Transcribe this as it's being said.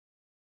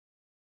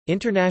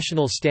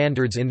International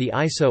standards in the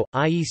ISO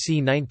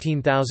IEC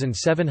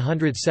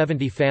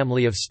 19770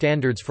 family of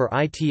standards for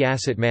IT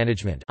asset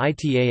management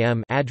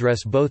 (ITAM)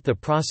 address both the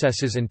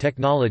processes and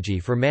technology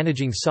for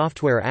managing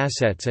software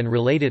assets and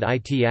related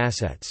IT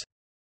assets.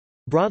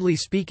 Broadly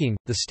speaking,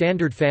 the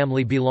standard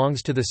family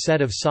belongs to the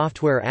set of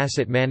Software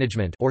Asset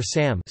Management or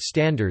SAM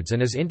standards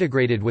and is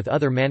integrated with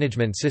other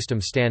management system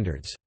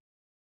standards.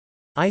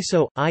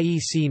 ISO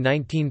IEC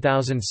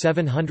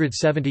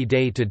 19770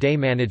 Day-to-day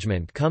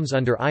management comes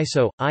under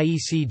ISO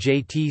IEC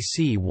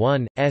JTC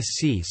 1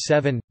 SC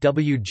 7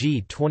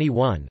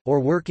 WG21 or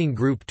Working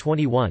Group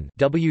 21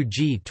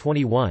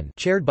 WG21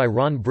 chaired by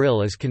Ron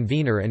Brill as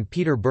convener and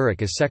Peter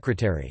Burrick as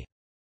secretary.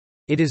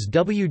 It is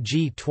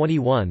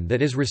WG21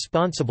 that is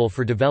responsible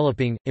for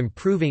developing,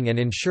 improving and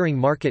ensuring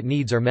market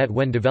needs are met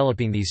when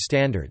developing these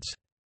standards.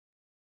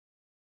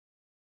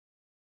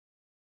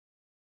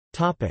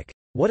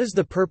 What is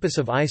the purpose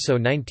of ISO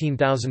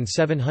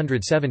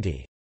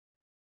 19770?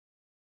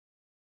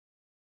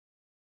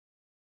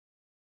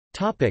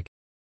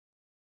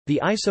 The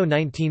ISO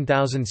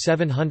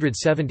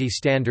 19770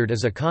 standard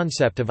is a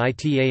concept of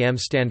ITAM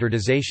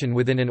standardization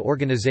within an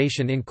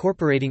organization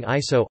incorporating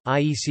ISO,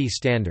 IEC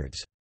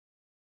standards.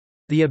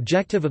 The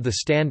objective of the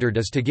standard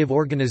is to give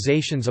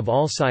organizations of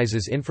all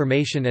sizes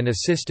information and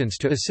assistance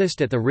to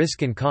assist at the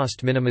risk and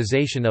cost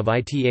minimization of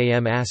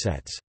ITAM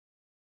assets.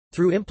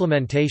 Through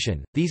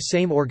implementation, these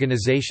same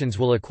organizations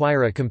will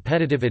acquire a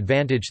competitive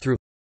advantage through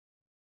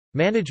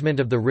management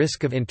of the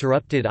risk of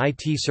interrupted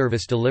IT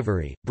service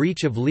delivery,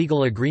 breach of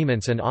legal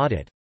agreements and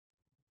audit,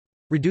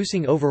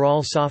 reducing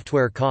overall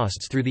software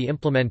costs through the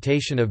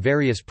implementation of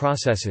various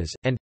processes,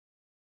 and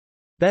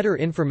better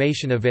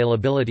information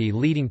availability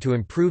leading to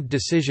improved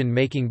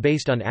decision-making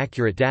based on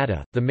accurate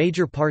data. The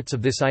major parts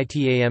of this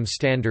ITAM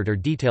standard are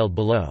detailed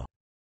below.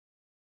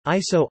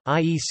 ISO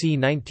IEC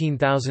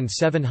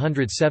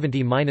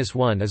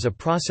 19770-1 is a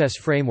process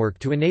framework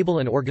to enable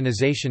an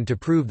organization to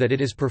prove that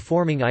it is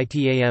performing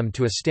ITAM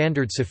to a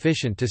standard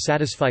sufficient to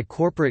satisfy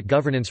corporate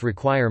governance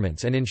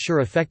requirements and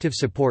ensure effective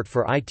support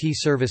for IT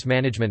service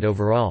management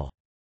overall.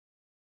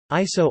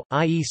 ISO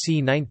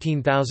IEC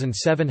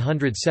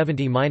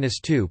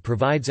 19770-2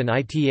 provides an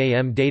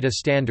ITAM data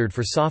standard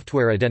for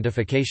software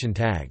identification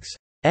tags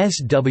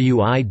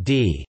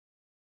 (SWID).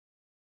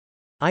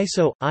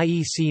 ISO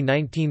IEC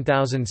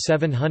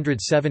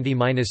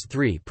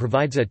 19770-3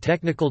 provides a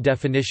technical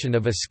definition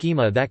of a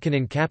schema that can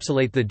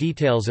encapsulate the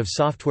details of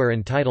software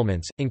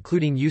entitlements,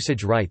 including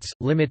usage rights,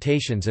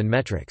 limitations and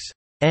metrics.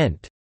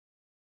 ENT.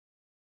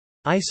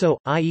 ISO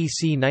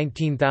IEC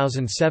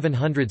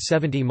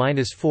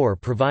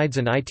 19770-4 provides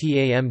an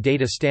ITAM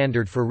data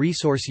standard for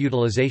resource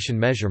utilization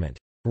measurement.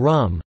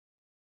 RUM.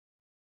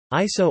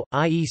 ISO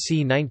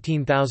IEC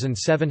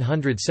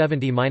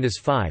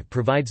 19770-5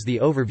 provides the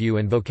overview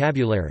and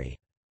vocabulary.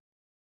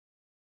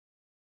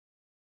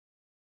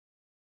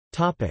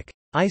 Topic: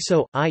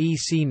 ISO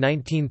IEC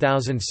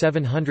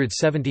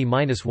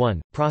 19770-1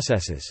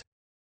 processes.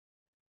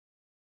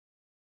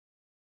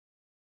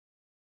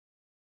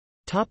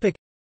 Topic: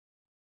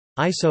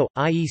 ISO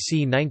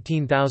IEC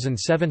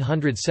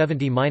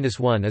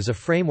 19770-1 is a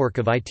framework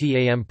of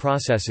ITAM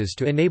processes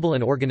to enable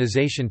an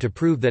organization to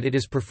prove that it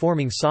is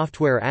performing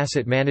software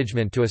asset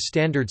management to a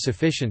standard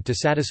sufficient to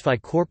satisfy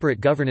corporate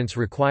governance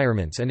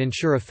requirements and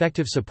ensure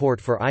effective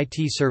support for IT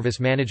service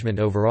management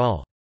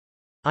overall.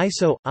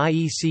 ISO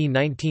IEC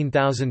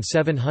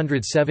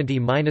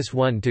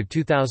 19770-1 to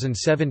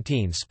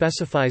 2017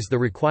 specifies the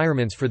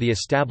requirements for the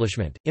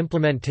establishment,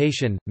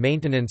 implementation,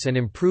 maintenance and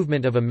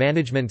improvement of a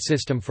management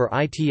system for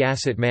IT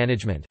asset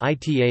management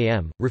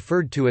 (ITAM),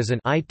 referred to as an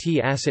IT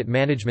asset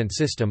management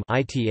system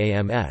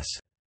 (ITAMS).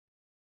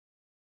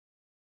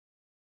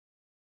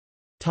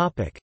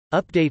 Topic: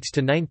 Updates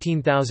to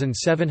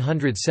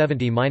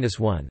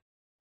 19770-1.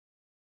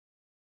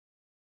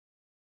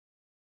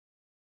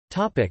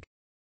 Topic: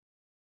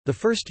 The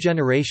first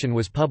generation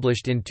was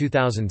published in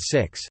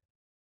 2006.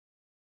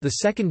 The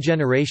second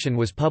generation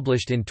was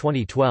published in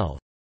 2012.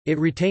 It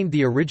retained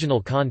the original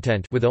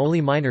content with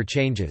only minor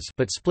changes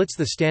but splits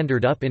the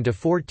standard up into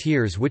 4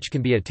 tiers which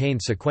can be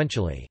attained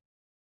sequentially.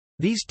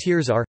 These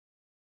tiers are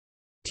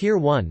Tier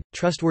 1 –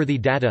 Trustworthy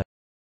data,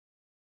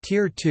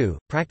 Tier 2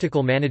 –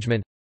 Practical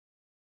management,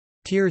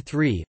 Tier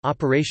 3 –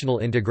 Operational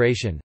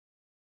integration,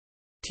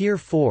 Tier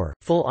 4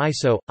 – Full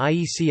ISO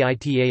IEC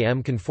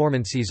ITAM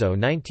Conformance ISO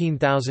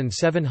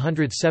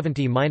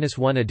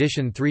 19770-1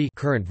 Edition 3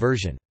 current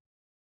version.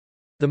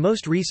 The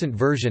most recent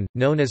version,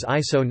 known as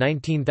ISO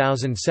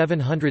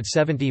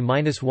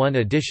 19770-1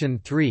 Edition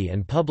 3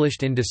 and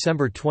published in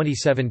December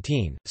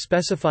 2017,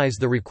 specifies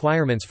the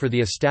requirements for the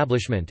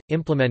establishment,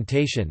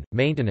 implementation,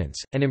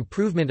 maintenance, and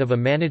improvement of a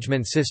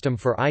management system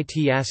for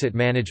IT asset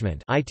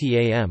management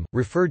 (ITAM),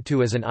 referred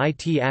to as an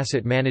IT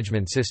asset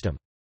management system.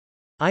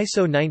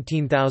 ISO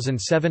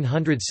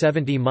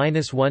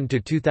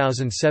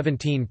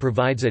 19770-1-2017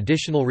 provides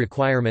additional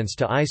requirements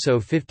to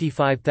ISO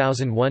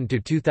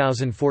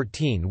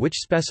 55001-2014 which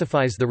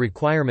specifies the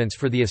requirements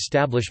for the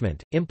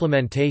establishment,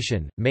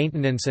 implementation,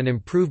 maintenance and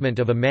improvement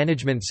of a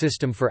management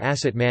system for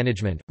asset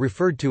management,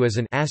 referred to as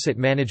an asset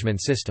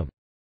management system.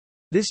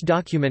 This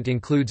document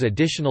includes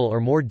additional or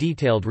more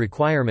detailed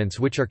requirements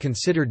which are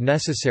considered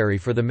necessary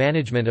for the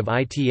management of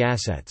IT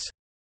assets.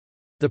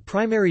 The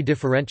primary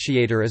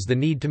differentiator is the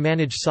need to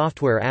manage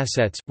software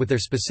assets, with their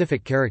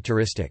specific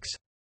characteristics.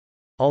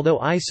 Although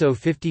ISO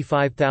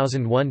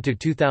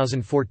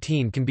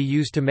 55001-2014 can be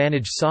used to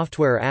manage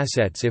software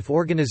assets if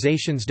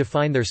organizations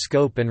define their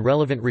scope and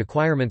relevant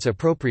requirements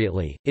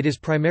appropriately, it is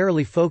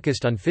primarily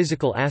focused on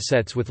physical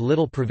assets with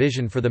little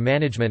provision for the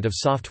management of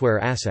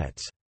software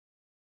assets.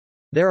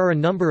 There are a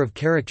number of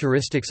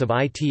characteristics of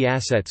IT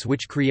assets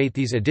which create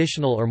these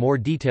additional or more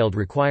detailed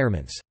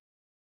requirements.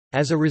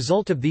 As a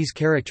result of these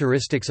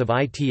characteristics of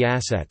IT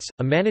assets,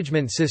 a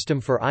management system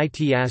for IT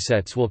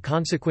assets will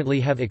consequently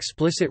have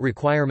explicit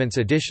requirements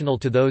additional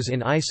to those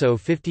in ISO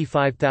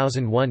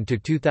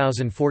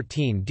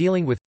 55001-2014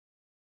 dealing with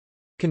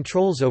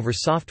controls over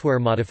software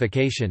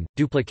modification,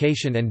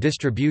 duplication and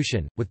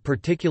distribution, with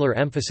particular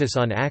emphasis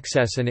on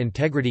access and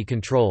integrity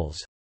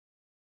controls,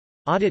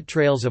 audit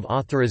trails of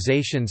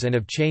authorizations and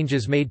of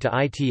changes made to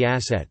IT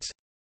assets,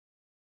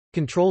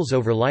 controls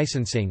over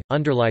licensing,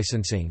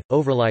 underlicensing,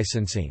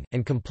 overlicensing,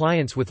 and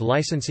compliance with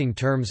licensing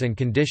terms and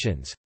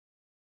conditions.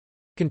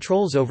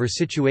 Controls over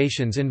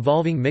situations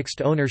involving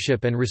mixed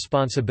ownership and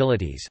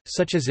responsibilities,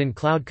 such as in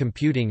cloud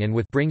computing and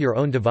with bring your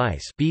own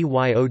device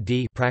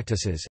 (BYOD)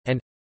 practices, and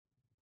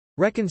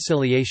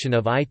reconciliation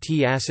of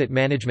IT asset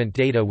management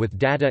data with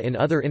data in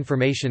other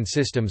information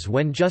systems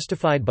when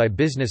justified by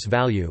business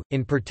value,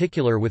 in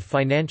particular with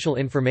financial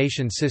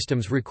information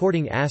systems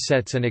recording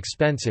assets and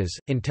expenses,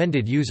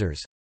 intended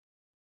users.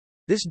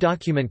 This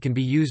document can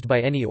be used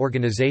by any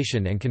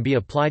organization and can be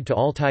applied to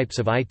all types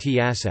of IT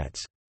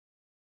assets.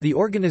 The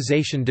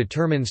organization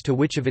determines to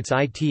which of its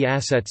IT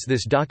assets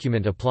this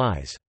document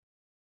applies.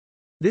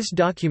 This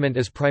document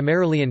is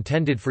primarily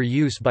intended for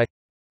use by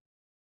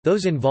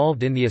those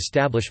involved in the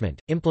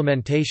establishment,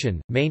 implementation,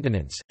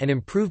 maintenance, and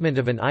improvement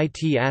of an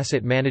IT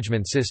asset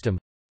management system,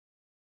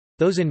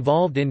 those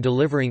involved in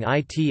delivering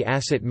IT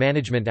asset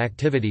management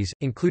activities,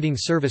 including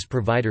service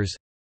providers,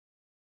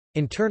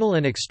 internal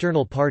and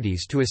external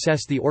parties to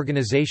assess the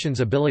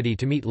organization's ability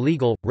to meet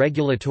legal,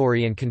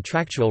 regulatory and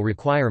contractual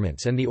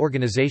requirements and the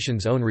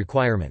organization's own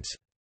requirements.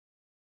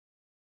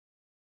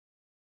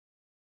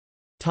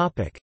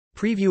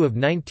 Preview of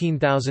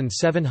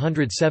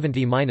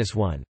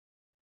 19770-1.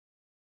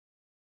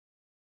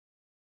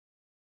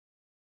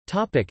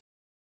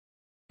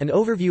 An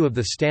overview of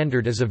the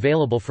standard is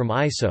available from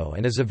ISO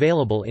and is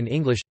available in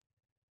English.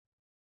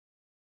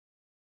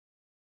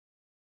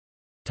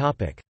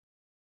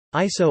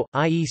 ISO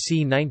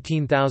IEC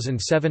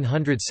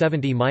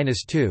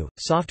 19770-2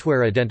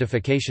 software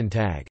identification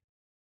tag.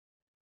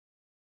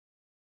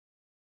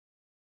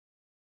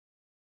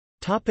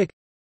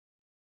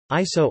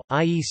 ISO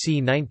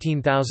IEC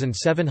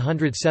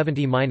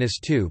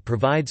 19770-2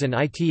 provides an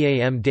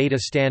ITAM data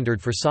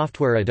standard for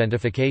software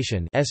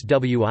identification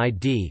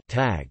 (SWID)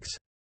 tags.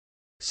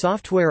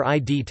 Software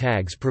ID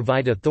tags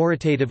provide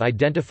authoritative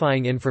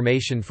identifying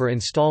information for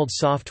installed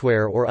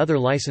software or other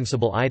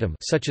licensable item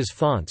such as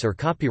fonts or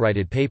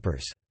copyrighted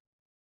papers.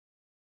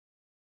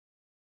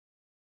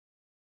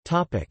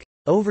 Topic: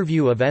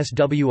 Overview of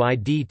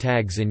SWID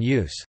tags in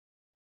use.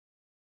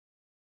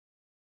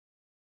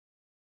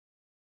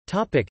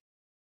 Topic: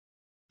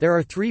 There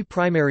are three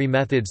primary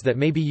methods that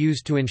may be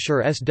used to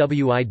ensure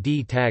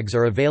SWID tags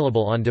are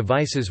available on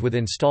devices with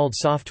installed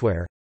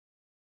software.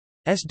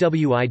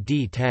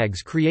 SWID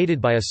tags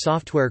created by a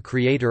software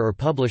creator or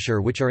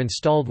publisher which are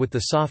installed with the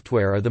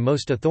software are the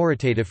most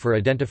authoritative for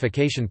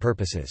identification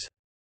purposes.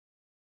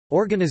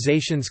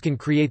 Organizations can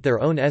create their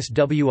own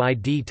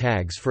SWID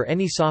tags for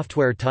any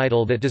software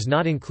title that does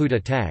not include a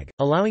tag,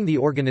 allowing the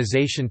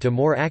organization to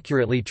more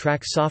accurately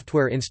track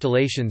software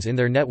installations in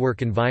their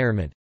network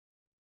environment.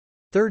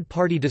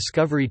 Third-party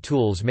discovery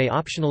tools may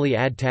optionally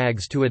add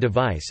tags to a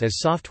device as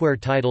software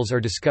titles are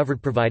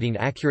discovered. Providing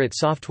accurate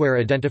software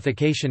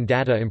identification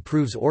data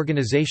improves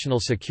organizational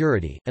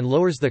security, and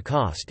lowers the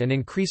cost and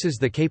increases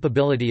the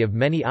capability of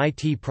many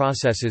IT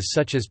processes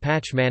such as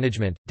patch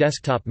management,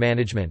 desktop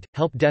management,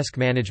 help desk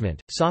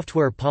management,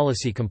 software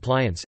policy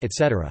compliance,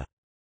 etc.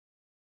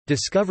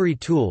 Discovery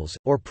tools,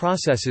 or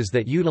processes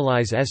that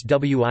utilize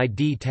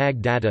SWID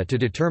tag data to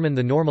determine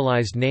the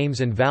normalized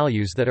names and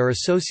values that are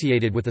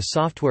associated with a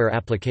software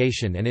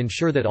application and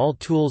ensure that all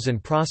tools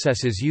and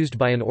processes used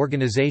by an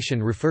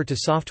organization refer to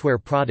software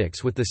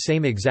products with the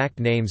same exact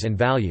names and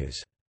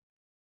values.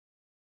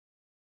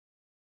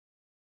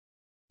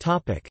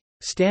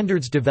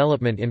 Standards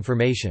development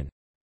information.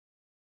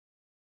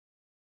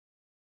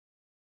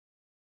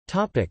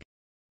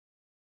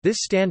 This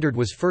standard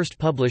was first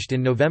published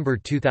in November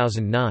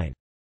 2009.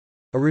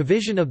 A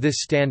revision of this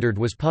standard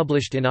was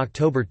published in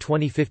October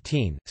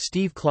 2015.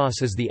 Steve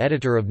Kloss is the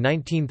editor of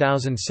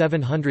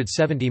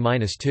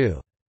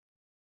 19770-2.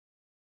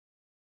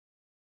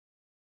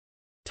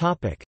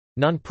 Topic: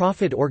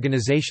 Nonprofit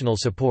organizational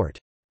support.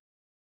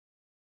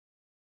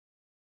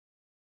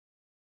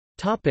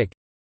 Topic: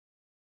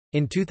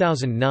 In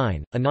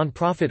 2009, a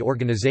nonprofit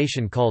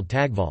organization called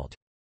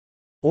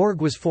TagVault.org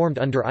was formed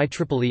under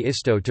IEEE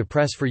ISTO to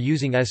press for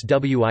using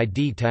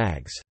SWID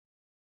tags.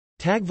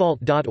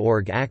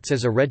 TagVault.org acts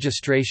as a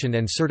registration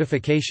and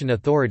certification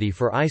authority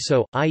for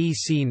ISO,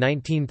 IEC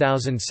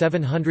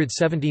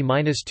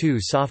 19770-2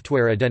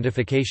 software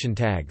identification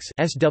tags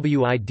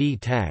 (SWID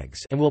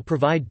tags) and will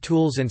provide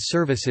tools and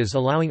services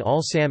allowing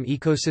all SAM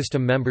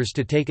ecosystem members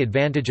to take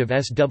advantage of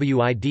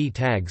SWID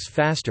tags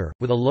faster,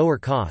 with a lower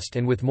cost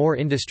and with more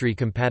industry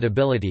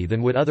compatibility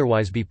than would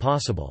otherwise be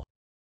possible.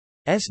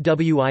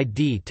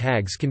 SWID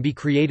tags can be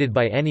created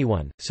by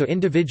anyone, so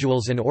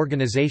individuals and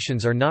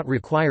organizations are not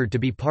required to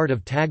be part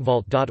of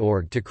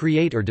TagVault.org to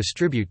create or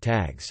distribute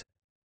tags.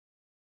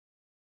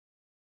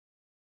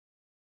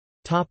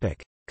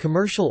 Topic: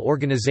 Commercial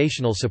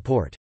organizational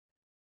support.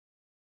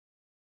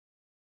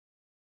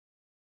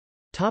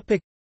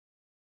 Topic: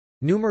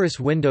 Numerous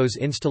Windows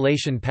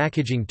installation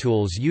packaging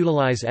tools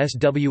utilize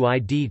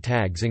SWID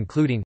tags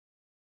including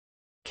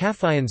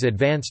Kafion's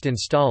Advanced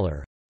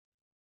Installer,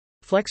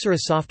 Flexera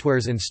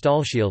Software's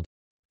InstallShield,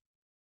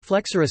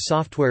 Flexera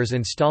Software's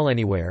Install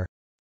Anywhere,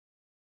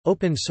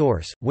 Open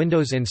Source,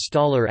 Windows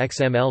Installer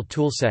XML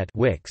Toolset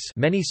 (Wix).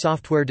 Many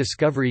software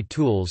discovery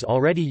tools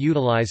already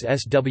utilize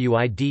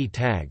SWID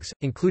tags,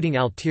 including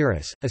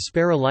Altiris,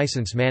 Aspera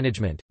License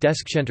Management,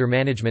 Deskcenter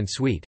Management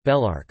Suite,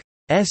 Belarc,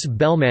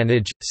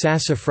 Bellmanage,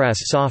 Sassafras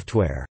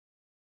Software,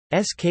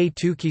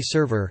 SK2 Key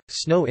Server,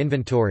 Snow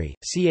Inventory,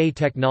 CA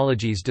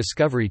Technologies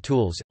Discovery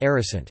Tools,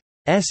 Aricent,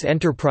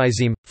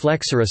 Enterpriseme,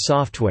 Flexera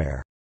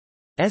Software,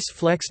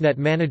 FlexNet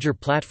Manager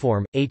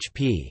Platform,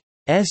 HP,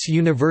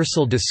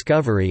 Universal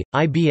Discovery,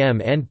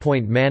 IBM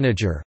Endpoint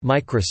Manager,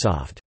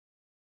 Microsoft,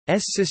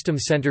 System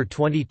Center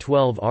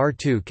 2012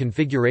 R2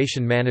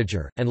 Configuration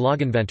Manager, and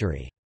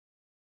Loginventory.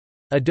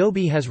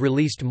 Adobe has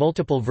released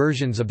multiple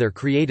versions of their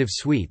Creative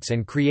Suites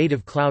and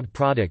Creative Cloud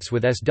products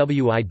with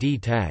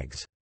SWID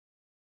tags.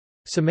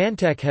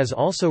 Symantec has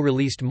also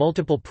released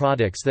multiple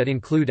products that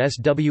include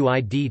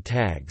SWID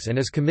tags and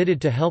is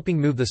committed to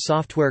helping move the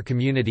software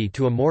community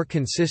to a more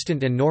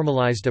consistent and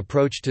normalized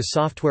approach to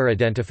software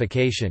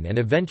identification and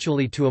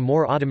eventually to a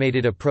more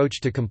automated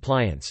approach to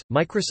compliance.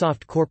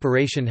 Microsoft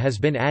Corporation has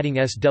been adding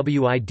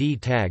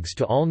SWID tags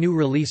to all new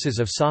releases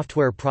of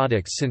software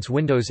products since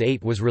Windows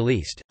 8 was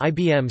released.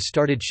 IBM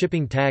started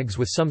shipping tags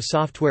with some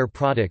software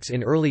products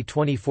in early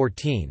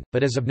 2014,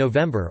 but as of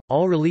November,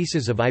 all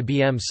releases of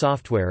IBM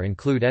software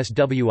include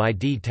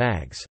SWID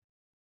tags.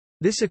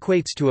 This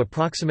equates to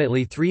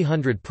approximately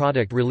 300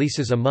 product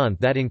releases a month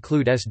that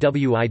include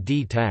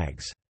SWID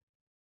tags.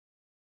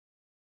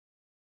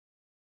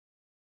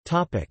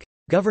 Topic: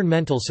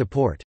 Governmental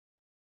support.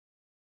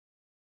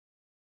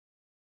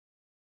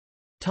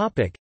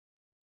 Topic: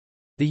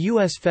 The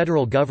U.S.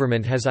 federal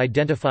government has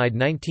identified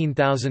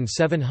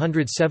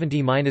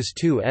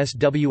 19,770-2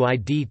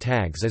 SWID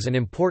tags as an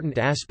important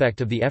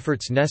aspect of the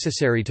efforts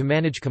necessary to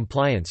manage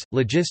compliance,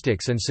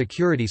 logistics and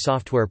security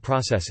software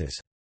processes.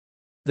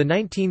 The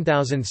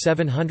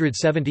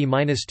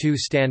 19770-2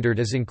 standard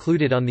is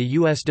included on the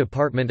U.S.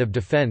 Department of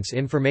Defense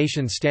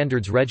Information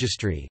Standards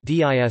Registry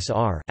as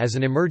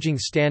an emerging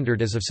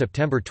standard as of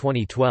September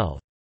 2012.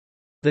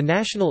 The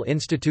National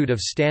Institute of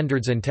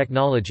Standards and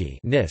Technology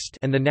 (NIST)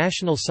 and the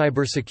National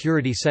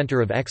Cybersecurity Center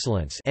of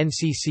Excellence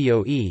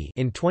 (NCCOE)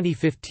 in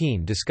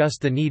 2015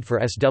 discussed the need for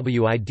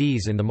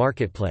SWIDs in the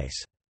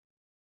marketplace.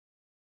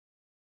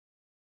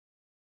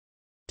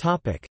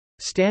 Topic: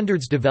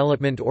 Standards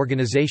Development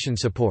Organization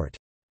support.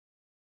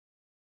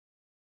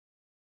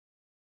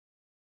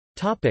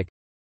 Topic: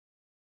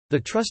 The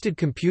Trusted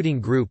Computing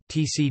Group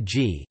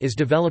 (TCG) is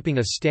developing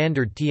a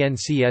standard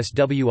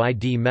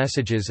TNC-SWID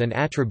messages and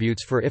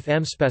attributes for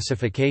IFM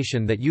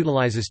specification that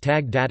utilizes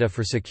tag data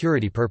for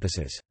security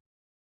purposes.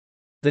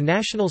 The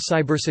National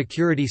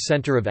Cybersecurity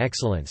Center of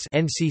Excellence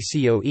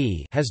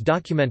 (NCCOE) has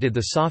documented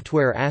the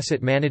Software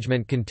Asset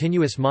Management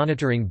Continuous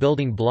Monitoring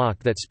building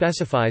block that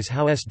specifies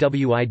how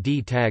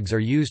SWID tags are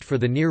used for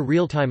the near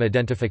real-time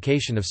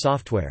identification of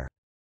software.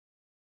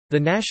 The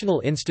National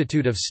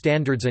Institute of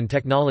Standards and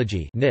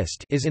Technology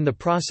 (NIST) is in the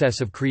process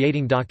of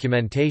creating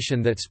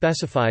documentation that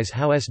specifies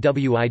how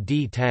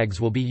SWID tags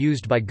will be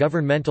used by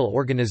governmental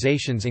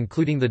organizations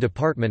including the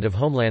Department of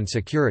Homeland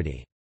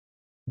Security.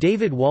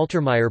 David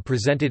Waltermeyer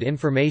presented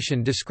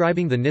information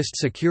describing the NIST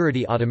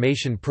Security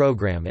Automation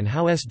Program and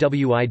how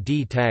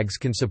SWID tags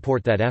can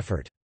support that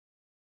effort.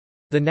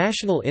 The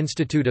National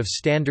Institute of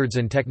Standards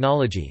and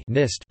Technology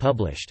 (NIST)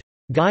 published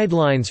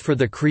Guidelines for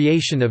the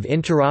Creation of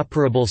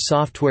Interoperable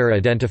Software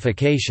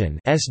Identification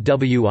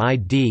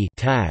 (SWID)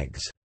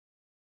 tags.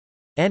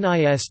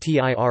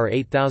 NISTIR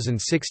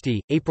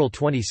 8060, April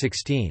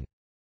 2016.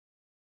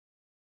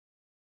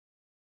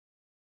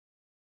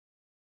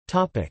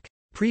 Topic: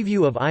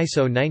 Preview of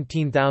ISO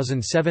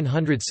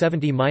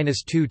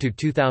 19770-2 to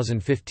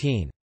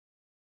 2015.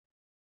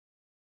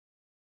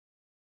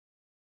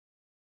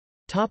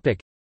 Topic.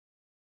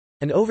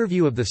 An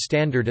overview of the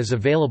standard is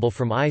available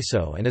from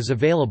ISO and is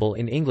available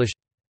in English.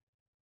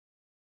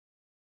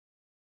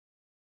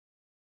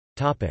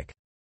 Topic.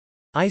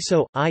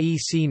 ISO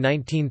IEC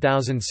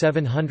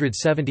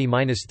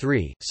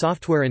 19770-3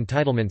 Software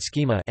Entitlement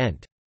Schema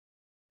 (ENT).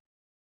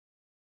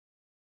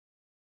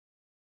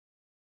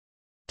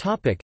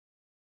 Topic.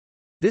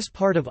 This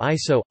part of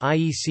ISO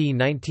IEC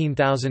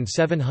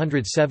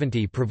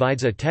 19770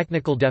 provides a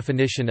technical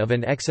definition of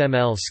an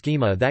XML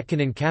schema that can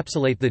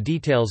encapsulate the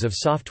details of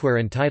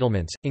software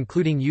entitlements,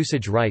 including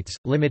usage rights,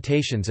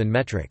 limitations and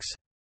metrics.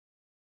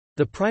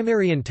 The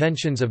primary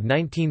intentions of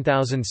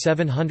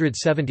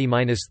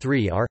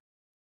 19770-3 are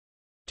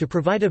to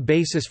provide a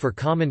basis for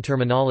common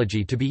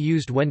terminology to be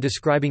used when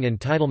describing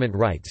entitlement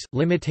rights,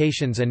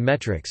 limitations and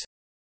metrics,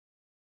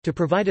 to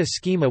provide a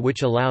schema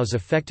which allows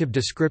effective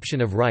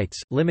description of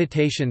rights,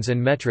 limitations and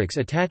metrics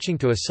attaching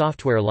to a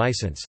software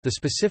license. The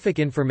specific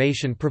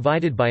information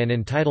provided by an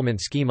entitlement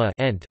schema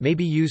 (ENT) may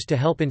be used to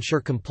help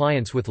ensure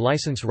compliance with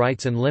license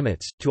rights and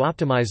limits, to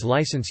optimize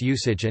license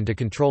usage and to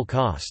control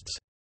costs.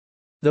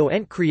 Though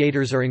ENT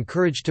creators are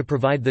encouraged to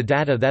provide the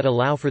data that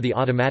allow for the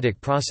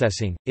automatic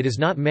processing, it is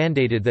not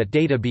mandated that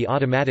data be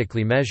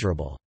automatically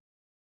measurable.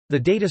 The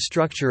data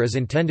structure is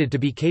intended to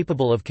be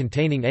capable of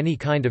containing any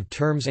kind of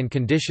terms and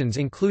conditions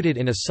included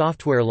in a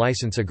software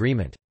license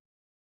agreement.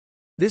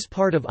 This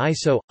part of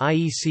ISO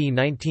IEC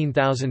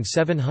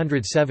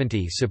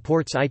 19770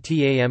 supports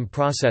ITAM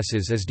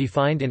processes as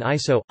defined in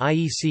ISO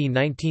IEC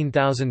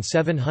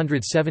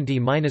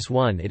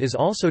 19770-1. It is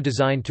also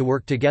designed to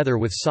work together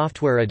with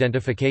software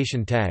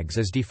identification tags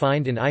as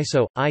defined in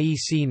ISO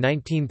IEC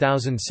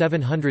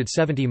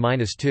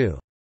 19770-2.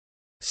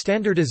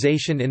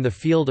 Standardization in the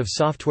field of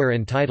software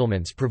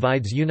entitlements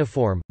provides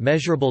uniform,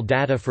 measurable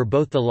data for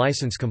both the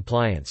license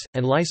compliance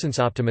and license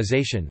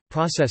optimization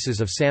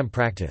processes of SAM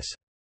practice.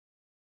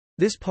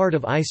 This part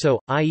of ISO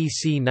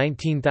IEC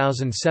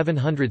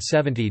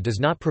 19770 does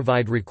not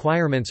provide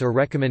requirements or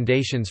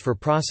recommendations for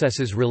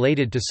processes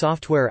related to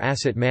software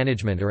asset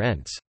management or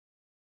ENTs.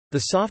 The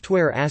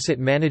software asset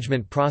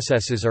management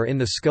processes are in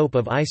the scope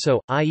of ISO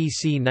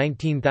IEC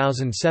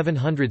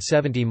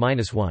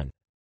 19770-1.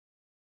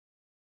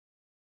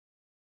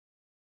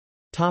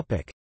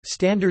 Topic: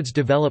 Standards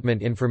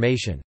development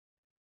information.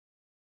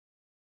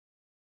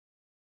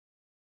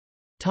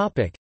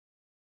 Topic: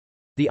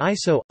 The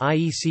ISO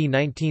IEC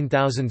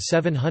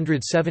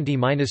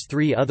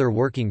 19770-3 Other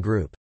Working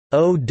Group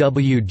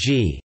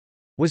 (OWG)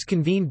 was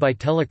convened by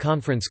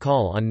teleconference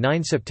call on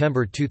 9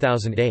 September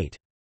 2008.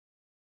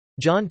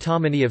 John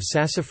Tomany of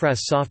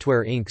Sassafras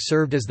Software Inc.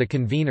 served as the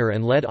convener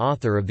and lead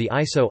author of the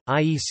ISO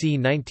IEC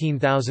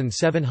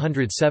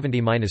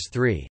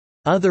 19770-3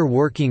 Other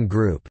Working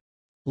Group,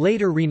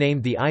 later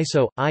renamed the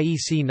ISO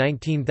IEC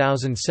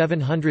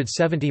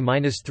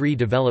 19770-3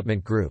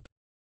 Development Group.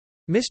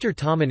 Mr.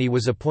 Tomany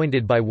was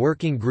appointed by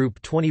Working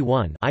Group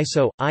 21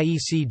 ISO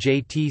IEC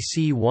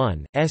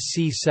JTC1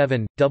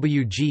 SC7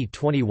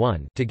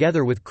 WG21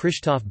 together with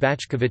Krzysztof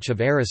Bachkowicz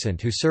of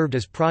Arasant, who served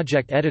as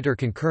project editor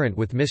concurrent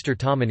with Mr.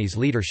 Tomany's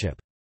leadership.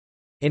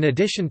 In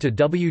addition to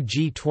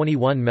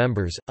WG21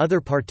 members, other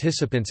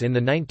participants in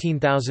the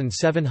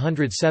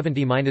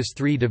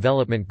 19770-3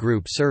 Development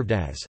Group served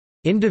as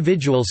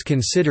individuals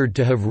considered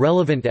to have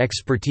relevant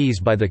expertise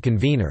by the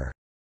convener.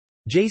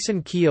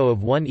 Jason Keogh of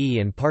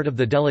 1E and part of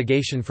the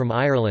delegation from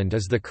Ireland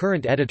is the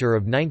current editor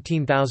of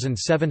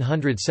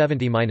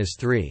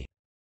 19770-3.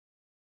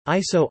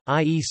 ISO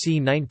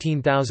IEC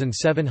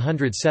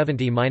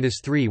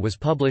 19770-3 was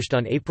published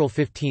on April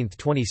 15,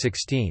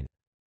 2016.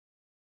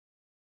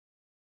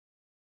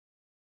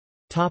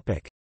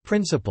 Topic: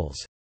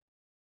 Principles.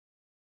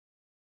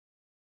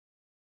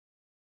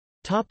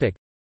 Topic: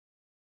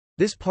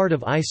 This part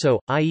of ISO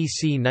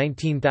IEC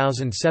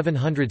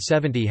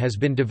 19770 has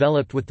been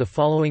developed with the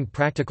following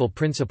practical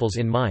principles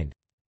in mind.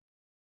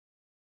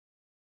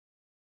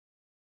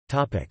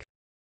 Topic: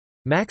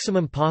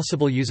 Maximum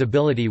possible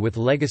usability with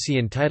legacy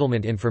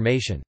entitlement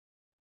information.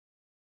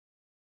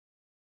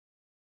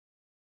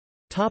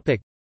 Topic: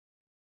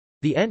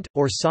 The ENT,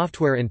 or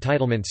Software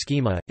Entitlement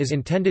Schema, is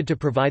intended to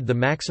provide the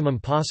maximum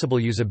possible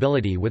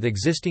usability with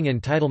existing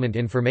entitlement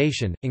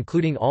information,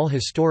 including all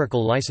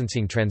historical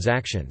licensing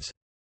transactions.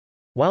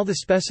 While the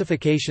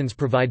specifications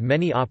provide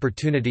many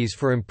opportunities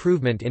for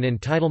improvement in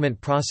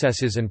entitlement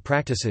processes and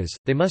practices,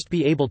 they must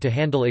be able to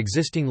handle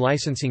existing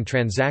licensing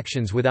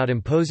transactions without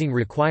imposing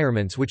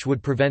requirements which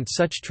would prevent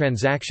such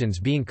transactions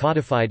being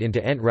codified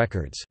into ENT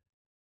records.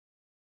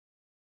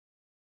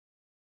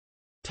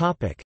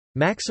 Topic: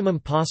 Maximum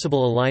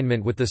possible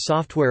alignment with the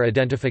Software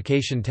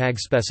Identification Tag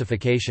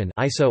Specification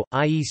ISO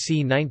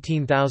IEC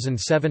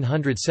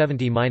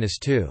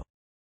 19770-2.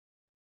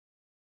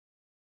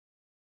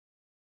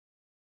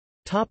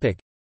 Topic: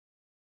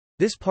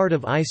 This part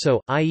of ISO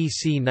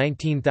IEC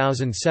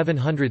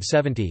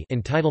 19770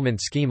 entitlement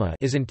schema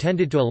is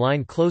intended to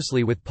align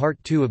closely with Part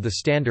 2 of the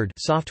standard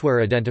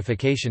Software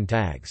Identification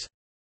Tags.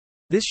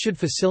 This should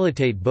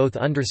facilitate both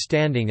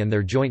understanding and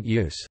their joint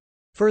use.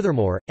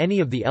 Furthermore, any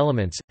of the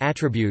elements,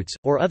 attributes,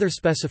 or other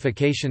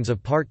specifications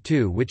of Part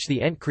 2 which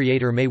the ENT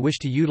creator may wish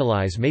to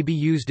utilize may be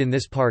used in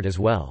this part as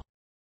well.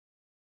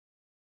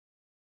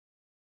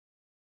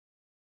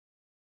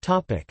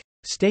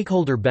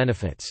 Stakeholder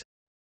benefits.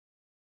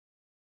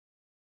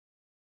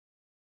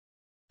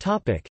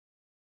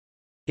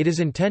 It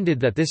is intended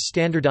that this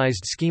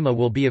standardized schema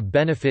will be of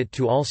benefit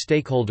to all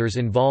stakeholders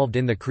involved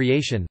in the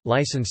creation,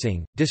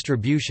 licensing,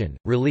 distribution,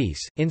 release,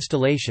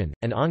 installation,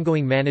 and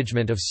ongoing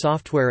management of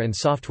software and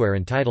software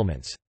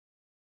entitlements.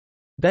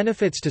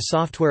 Benefits to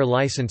software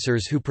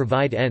licensors who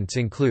provide ENTs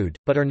include,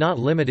 but are not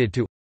limited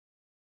to: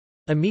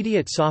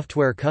 immediate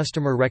software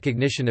customer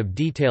recognition of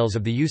details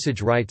of the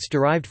usage rights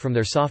derived from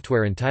their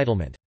software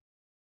entitlement.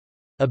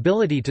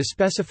 Ability to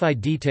specify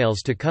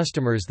details to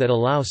customers that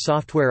allow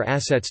software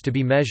assets to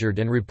be measured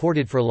and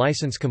reported for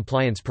license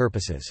compliance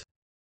purposes.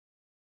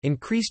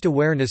 Increased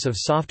awareness of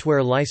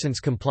software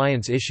license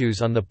compliance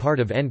issues on the part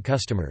of end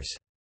customers.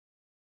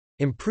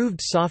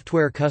 Improved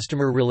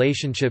software-customer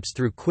relationships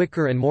through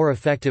quicker and more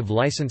effective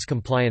license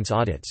compliance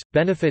audits.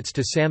 Benefits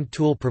to SAM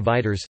tool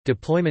providers,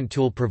 deployment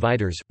tool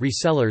providers,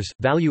 resellers,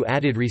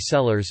 value-added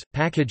resellers,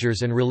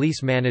 packagers and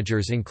release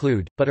managers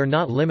include, but are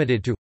not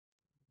limited to: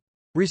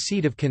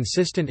 receipt of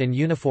consistent and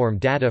uniform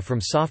data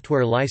from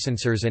software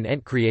licensors and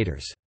ENT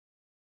creators.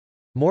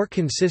 More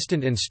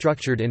consistent and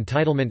structured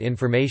entitlement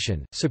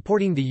information,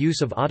 supporting the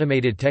use of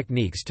automated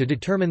techniques to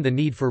determine the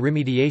need for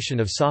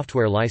remediation of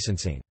software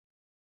licensing.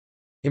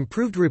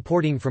 Improved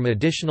reporting from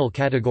additional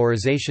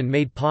categorization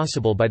made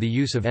possible by the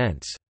use of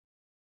ENTs.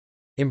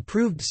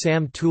 Improved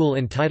SAM tool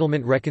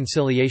entitlement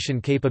reconciliation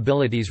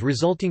capabilities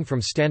resulting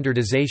from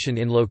standardization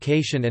in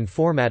location and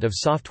format of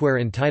software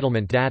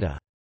entitlement data.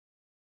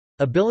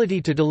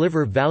 Ability to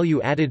deliver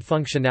value-added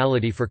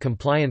functionality for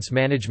compliance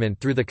management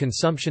through the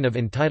consumption of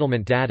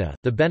entitlement data.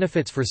 The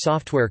benefits for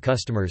software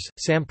customers,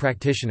 SAM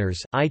practitioners,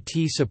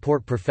 IT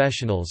support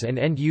professionals and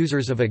end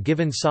users of a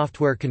given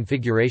software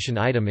configuration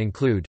item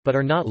include, but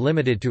are not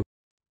limited to: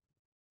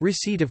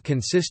 receipt of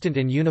consistent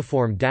and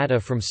uniform data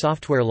from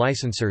software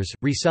licensors,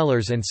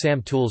 resellers and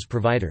SAM tools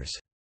providers.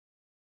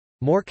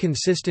 More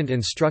consistent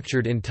and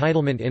structured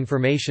entitlement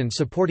information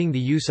supporting the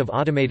use of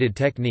automated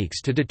techniques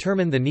to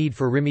determine the need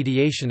for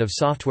remediation of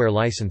software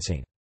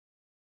licensing.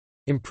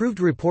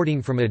 Improved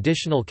reporting from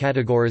additional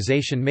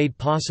categorization made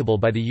possible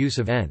by the use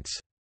of ENTs.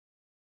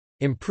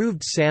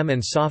 Improved SAM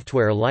and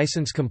software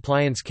license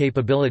compliance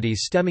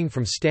capabilities stemming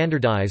from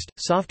standardized,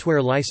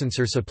 software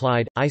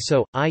licensor-supplied,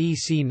 ISO,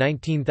 IEC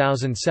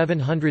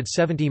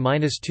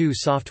 19770-2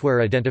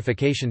 software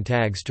identification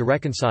tags to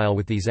reconcile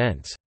with these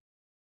ENTs.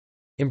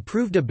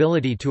 Improved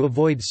ability to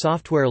avoid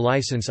software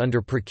license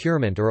under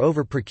procurement or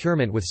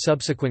over-procurement with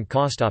subsequent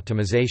cost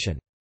optimization.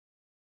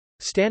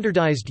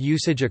 Standardized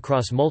usage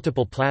across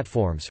multiple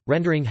platforms,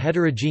 rendering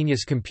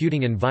heterogeneous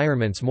computing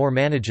environments more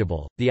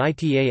manageable. The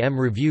ITAM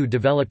Review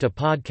developed a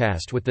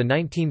podcast with the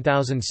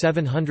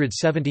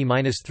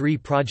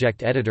 19770-3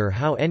 project editor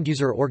how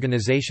end-user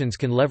organizations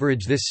can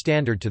leverage this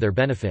standard to their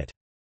benefit.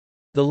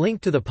 The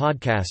link to the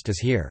podcast is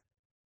here.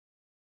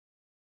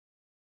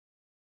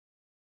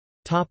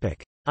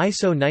 Topic: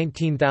 ISO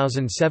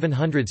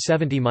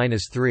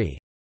 19770-3.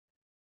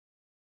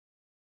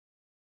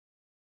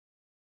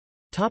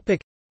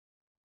 Topic: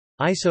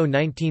 ISO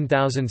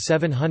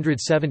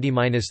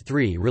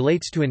 19770-3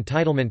 relates to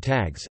entitlement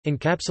tags,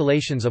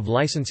 encapsulations of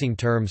licensing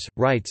terms,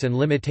 rights and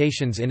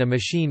limitations in a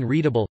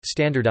machine-readable,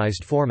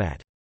 standardized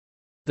format.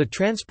 The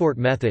transport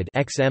method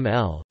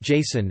XML,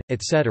 JSON,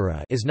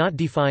 etc. is not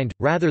defined,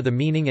 rather the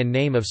meaning and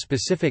name of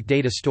specific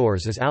data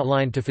stores is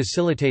outlined to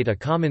facilitate a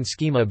common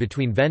schema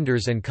between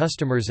vendors and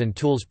customers and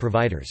tools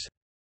providers.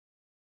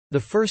 The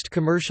first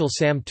commercial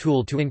SAM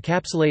tool to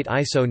encapsulate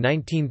ISO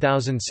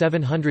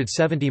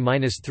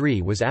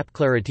 19770-3 was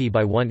AppClarity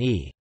by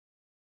 1E.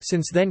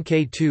 Since then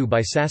K2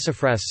 by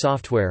Sassafras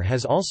Software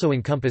has also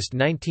encompassed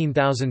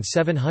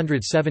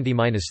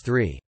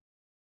 19770-3.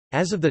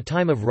 As of the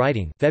time of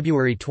writing,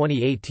 February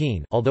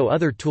 2018, although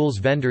other tools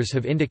vendors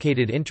have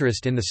indicated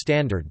interest in the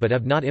standard but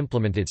have not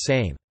implemented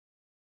same.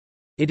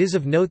 It is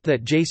of note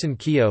that Jason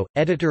Keogh,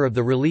 editor of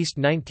the released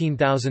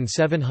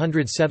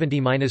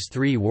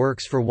 19770-3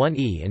 works for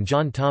 1E and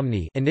John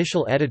Tomney,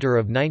 initial editor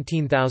of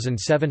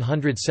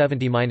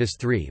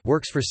 19770-3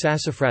 works for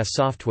Sassafras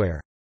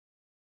Software.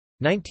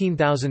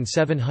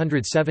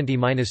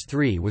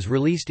 19770-3 was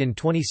released in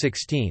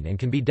 2016 and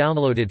can be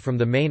downloaded from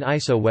the main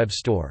ISO web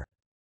store.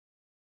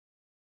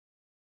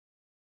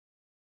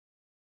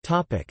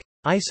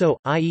 ISO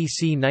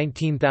IEC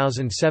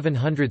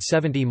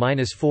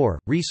 19770-4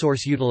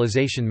 Resource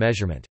Utilization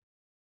Measurement.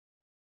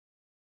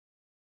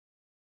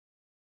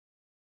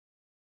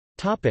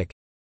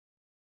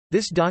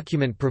 This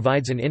document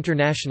provides an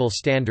international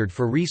standard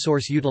for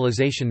resource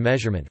utilization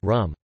measurement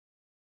 (RUM).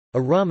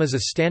 A RUM is a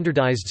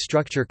standardized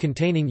structure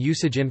containing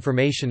usage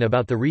information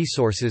about the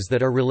resources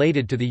that are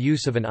related to the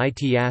use of an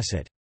IT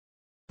asset.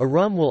 A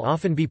ROM will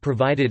often be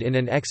provided in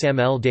an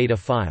XML data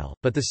file,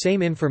 but the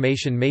same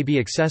information may be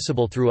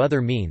accessible through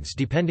other means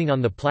depending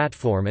on the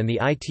platform and the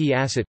IT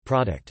asset,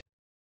 product.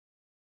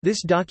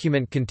 This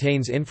document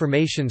contains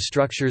information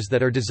structures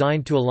that are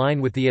designed to align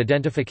with the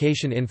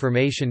identification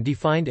information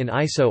defined in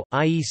ISO,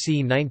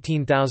 IEC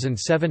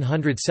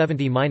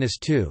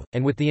 19770-2,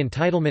 and with the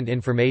entitlement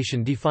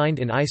information defined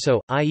in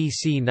ISO,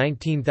 IEC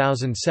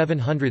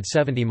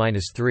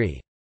 19770-3.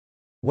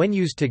 When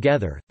used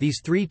together, these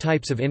three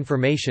types of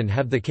information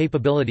have the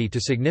capability to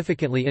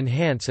significantly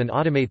enhance and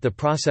automate the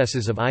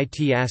processes of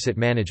IT asset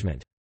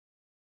management.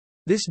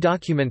 This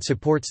document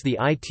supports the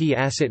IT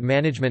asset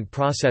management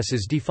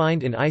processes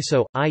defined in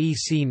ISO,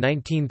 IEC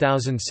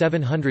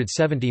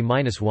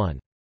 19770-1.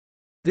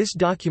 This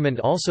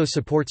document also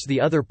supports the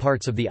other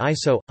parts of the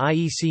ISO,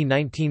 IEC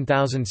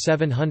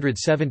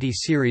 19770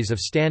 series of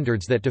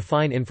standards that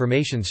define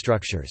information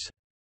structures.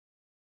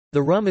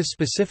 The ROM is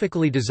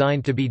specifically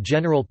designed to be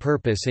general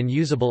purpose and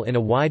usable in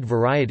a wide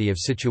variety of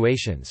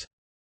situations.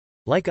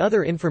 Like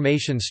other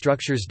information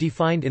structures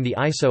defined in the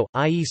ISO,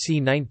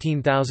 IEC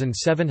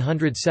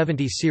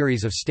 19770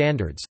 series of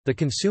standards, the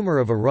consumer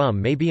of a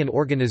ROM may be an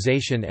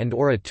organization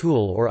and/or a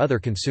tool or other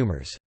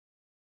consumers.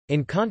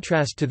 In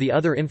contrast to the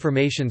other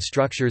information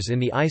structures in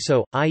the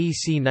ISO,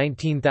 IEC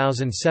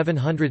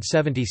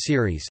 19770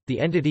 series, the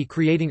entity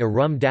creating a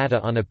ROM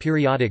data on a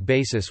periodic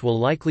basis will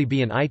likely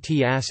be an IT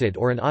asset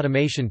or an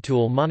automation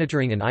tool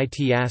monitoring an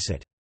IT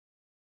asset.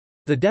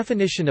 The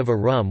definition of a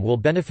ROM will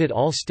benefit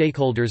all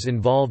stakeholders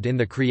involved in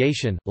the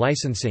creation,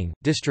 licensing,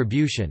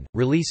 distribution,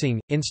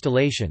 releasing,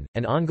 installation,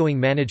 and ongoing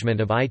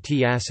management of IT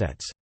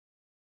assets.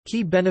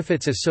 Key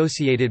benefits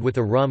associated with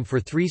a ROM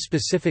for three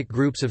specific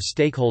groups of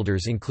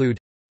stakeholders include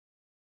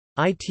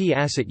IT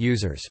asset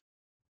users.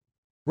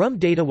 ROM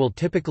data will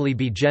typically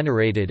be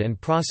generated and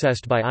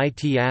processed by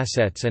IT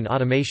assets and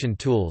automation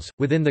tools,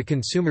 within the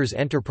consumer's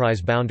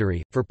enterprise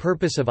boundary, for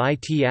purpose of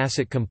IT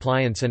asset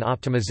compliance and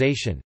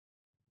optimization.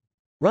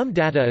 ROM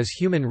data is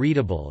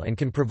human-readable and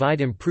can provide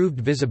improved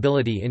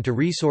visibility into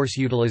resource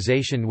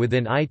utilization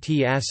within IT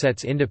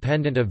assets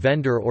independent of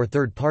vendor or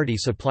third-party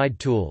supplied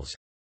tools.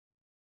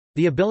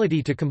 The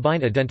ability to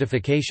combine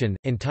identification,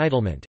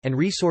 entitlement, and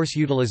resource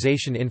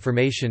utilization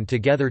information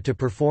together to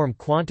perform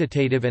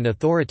quantitative and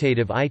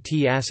authoritative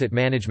IT asset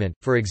management,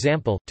 for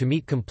example, to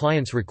meet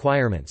compliance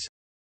requirements.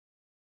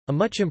 A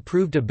much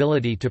improved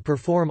ability to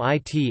perform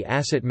IT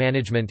asset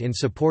management in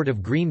support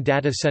of green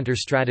data center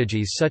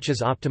strategies such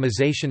as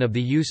optimization of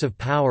the use of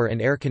power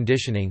and air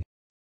conditioning.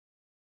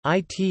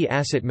 IT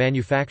asset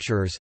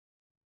manufacturers.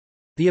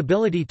 The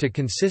ability to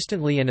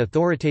consistently and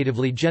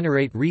authoritatively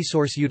generate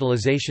resource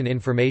utilization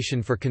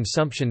information for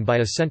consumption by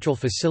a central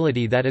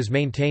facility that is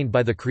maintained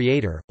by the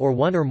creator, or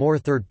one or more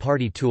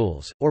third-party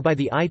tools, or by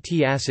the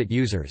IT asset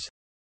users.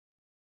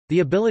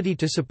 The ability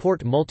to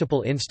support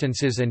multiple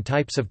instances and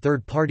types of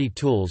third-party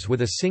tools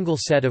with a single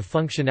set of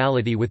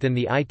functionality within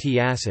the IT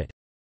asset.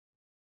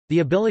 The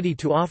ability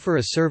to offer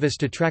a service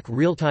to track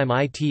real-time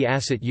IT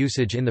asset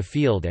usage in the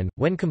field and,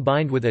 when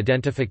combined with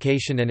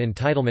identification and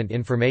entitlement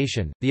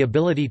information, the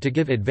ability to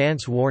give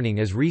advance warning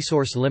as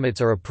resource limits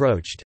are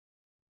approached.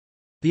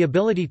 The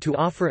ability to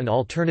offer an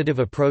alternative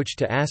approach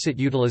to asset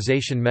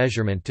utilization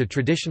measurement to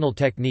traditional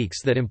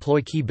techniques that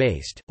employ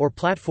key-based, or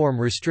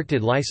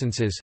platform-restricted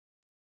licenses.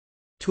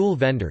 Tool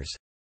vendors.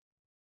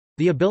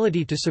 The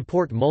ability to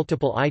support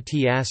multiple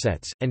IT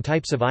assets, and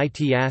types of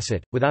IT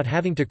asset, without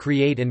having to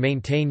create and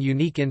maintain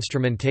unique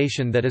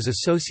instrumentation that is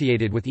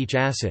associated with each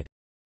asset.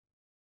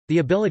 The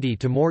ability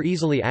to more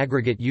easily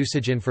aggregate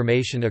usage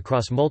information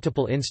across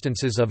multiple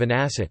instances of an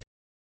asset.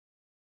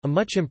 A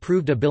much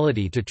improved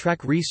ability to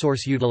track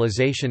resource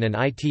utilization and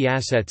IT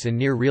assets in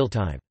near real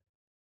time.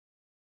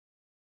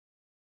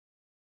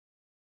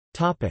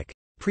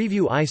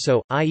 Preview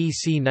ISO,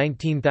 IEC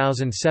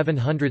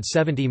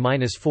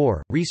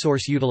 19770-4,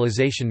 Resource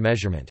Utilization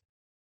Measurement.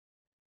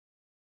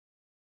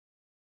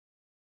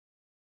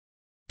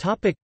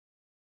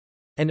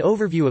 An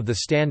overview of the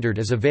standard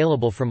is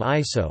available from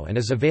ISO and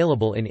is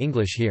available in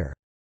English here.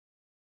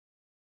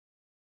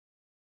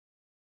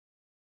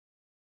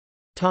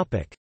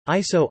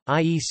 ISO,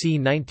 IEC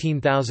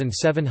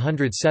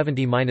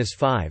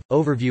 19770-5,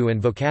 Overview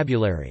and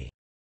Vocabulary.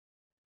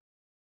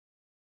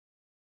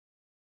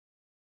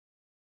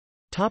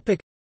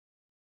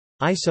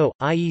 ISO,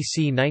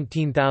 IEC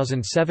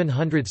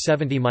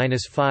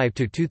 19770-5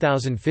 to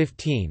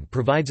 2015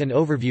 provides an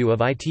overview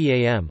of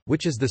ITAM,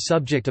 which is the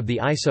subject of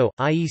the ISO,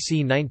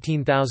 IEC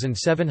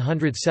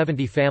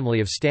 19770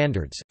 family of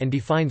standards, and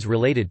defines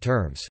related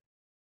terms.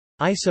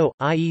 ISO,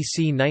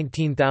 IEC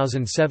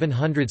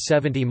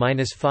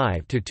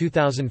 19770-5 to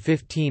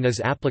 2015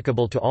 is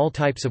applicable to all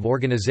types of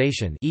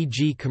organization,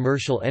 e.g.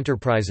 commercial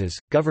enterprises,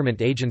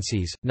 government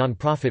agencies,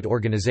 non-profit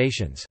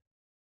organizations.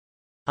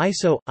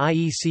 ISO,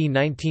 IEC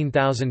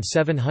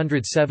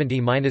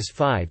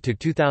 19770-5 to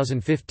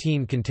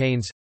 2015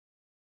 contains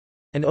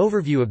an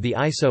overview of the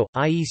ISO,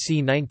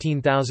 IEC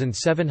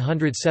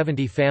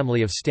 19770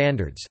 family of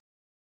standards,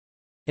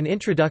 an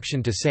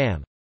introduction to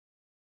SAM,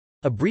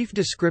 A brief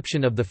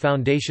description of the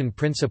foundation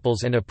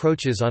principles and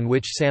approaches on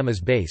which SAM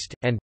is based,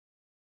 and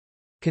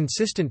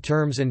consistent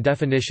terms and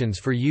definitions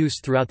for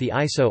use throughout the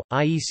ISO,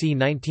 IEC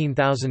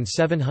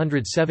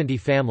 19770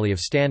 family of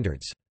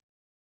standards.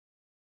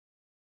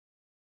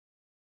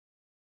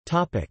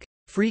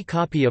 Free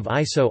copy of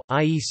ISO,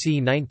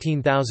 IEC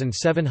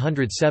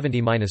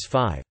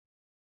 19770-5.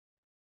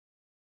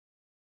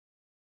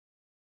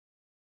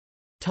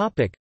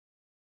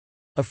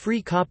 A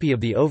free copy of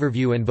the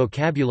overview and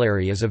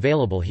vocabulary is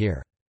available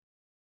here.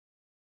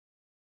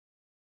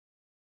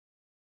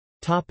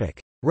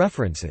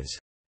 References.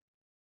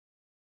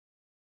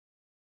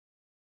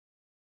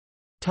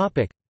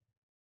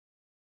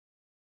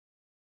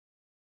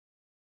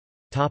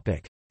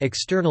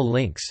 External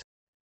links.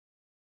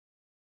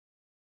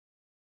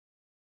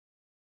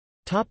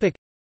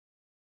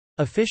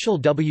 Official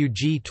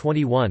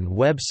WG21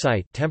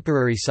 website,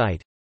 temporary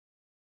site.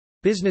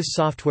 Business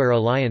Software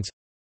Alliance,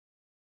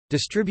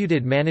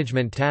 Distributed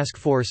Management Task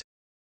Force,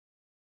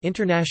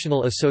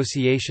 International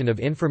Association of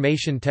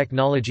Information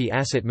Technology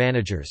Asset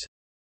Managers,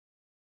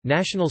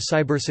 National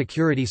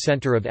Cybersecurity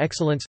Center of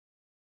Excellence,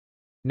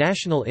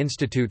 National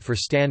Institute for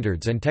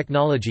Standards and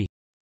Technology,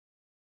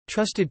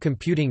 Trusted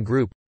Computing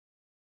Group,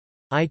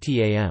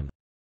 ITAM.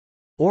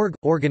 Org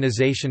 –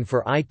 Organization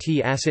for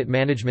IT Asset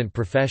Management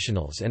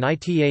Professionals and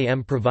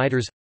ITAM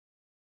Providers,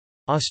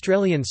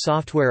 Australian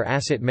Software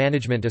Asset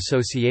Management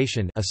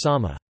Association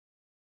 (ASAMA).